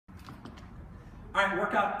All right,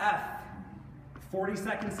 workout F. 40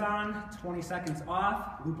 seconds on, 20 seconds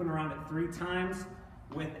off, looping around it 3 times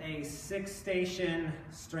with a 6-station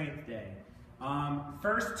strength day.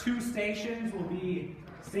 First 2 stations will be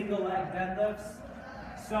single leg deadlifts.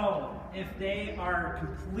 So if they are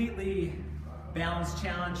completely balanced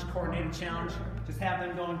challenge, coordinated challenge, just have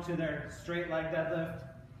them go into their straight leg deadlift.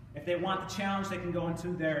 If they want the challenge, they can go into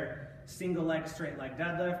their single leg straight leg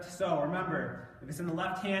deadlift. So remember, if it's in the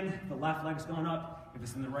left hand, the left leg's going up. If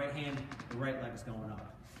it's in the right hand, the right leg's going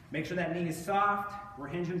up. Make sure that knee is soft. We're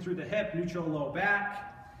hinging through the hip, neutral low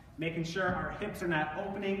back. Making sure our hips are not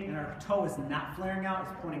opening and our toe is not flaring out,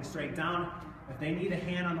 it's pointing straight down. If they need a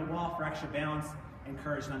hand on the wall for extra balance,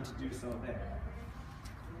 encourage them to do so there.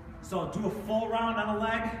 So do a full round on a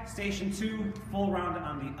leg. Station 2, full round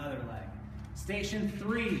on the other leg. Station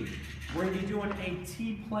 3, we're going to be doing a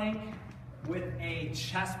T-plank with a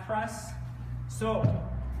chest press. So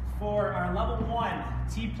for our level 1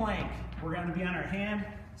 T-plank, we're going to be on our hand,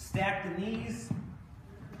 stack the knees,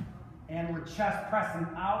 and we're chest pressing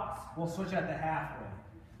out. We'll switch at the halfway.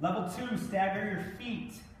 Level 2, stagger your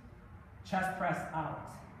feet, chest press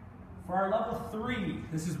out. For our level 3,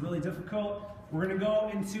 this is really difficult. We're going to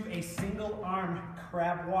go into a single arm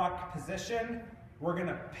crab walk position. We're going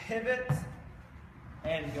to pivot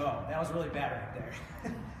and go. That was really bad right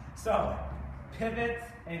there. So pivot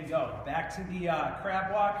and go. Back to the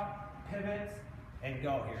crab walk, pivot and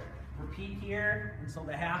go here. Repeat here until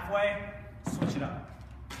the halfway, switch it up.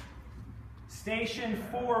 Station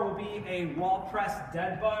 4 will be a wall press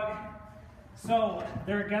dead bug. So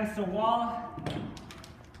they're against the wall,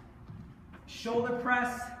 shoulder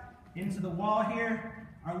press into the wall here.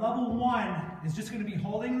 Our level 1 is just going to be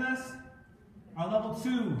holding this. Our level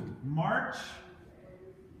 2, march.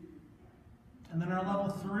 And then our level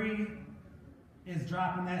 3 is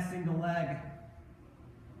dropping that single leg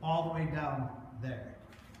all the way down there.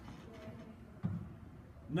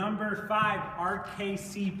 Number 5,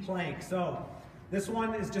 RKC plank. So this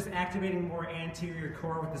one is just activating more anterior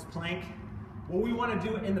core with this plank. What we want to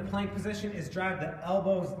do in the plank position is drive the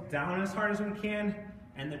elbows down as hard as we can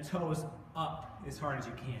and the toes up as hard as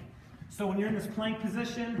you can. So when you're in this plank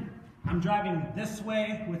position, I'm driving this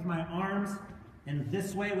way with my arms and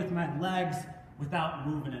this way with my legs without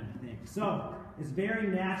moving anything. So it's very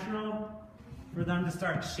natural for them to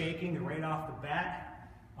start shaking right off the bat.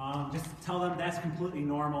 Just tell them that's completely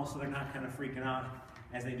normal so they're not kind of freaking out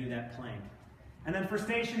as they do that plank. And then for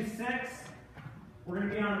station 6, we're going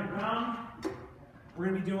to be on the ground. We're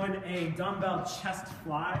going to be doing a dumbbell chest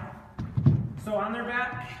fly. So on their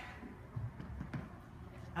back,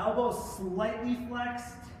 elbows slightly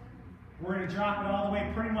flexed. We're going to drop it all the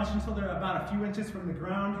way pretty much until they're about a few inches from the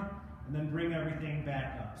ground and then bring everything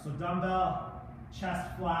back up. So dumbbell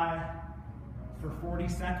chest fly for 40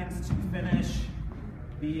 seconds to finish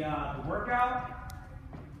the workout.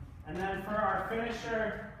 And then for our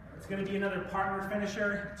finisher, it's going to be another partner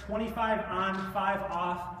finisher, 25 on, 5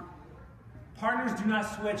 off. Partners do not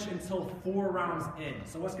switch until 4 rounds in.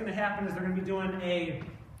 So what's going to happen is they're going to be doing a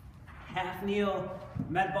half kneel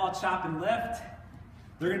med ball chop and lift.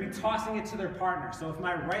 They're going to be tossing it to their partner. So if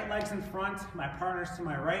my right leg's in front, my partner's to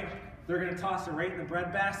my right, they're going to toss it right in the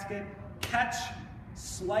breadbasket, catch,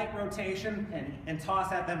 slight rotation, and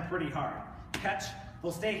toss at them pretty hard. Catch.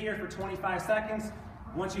 They'll stay here for 25 seconds.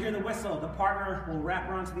 Once you hear the whistle, the partner will wrap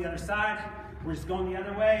around to the other side. We're just going the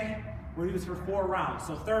other way. We're going to do this for 4 rounds.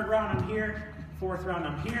 So 3rd round I'm here, 4th round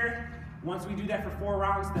I'm here. Once we do that for 4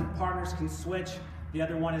 rounds, then partners can switch. The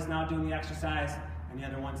other one is now doing the exercise, and the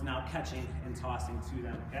other one's now catching and tossing to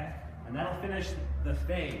them, okay? And that'll finish the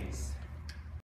phase.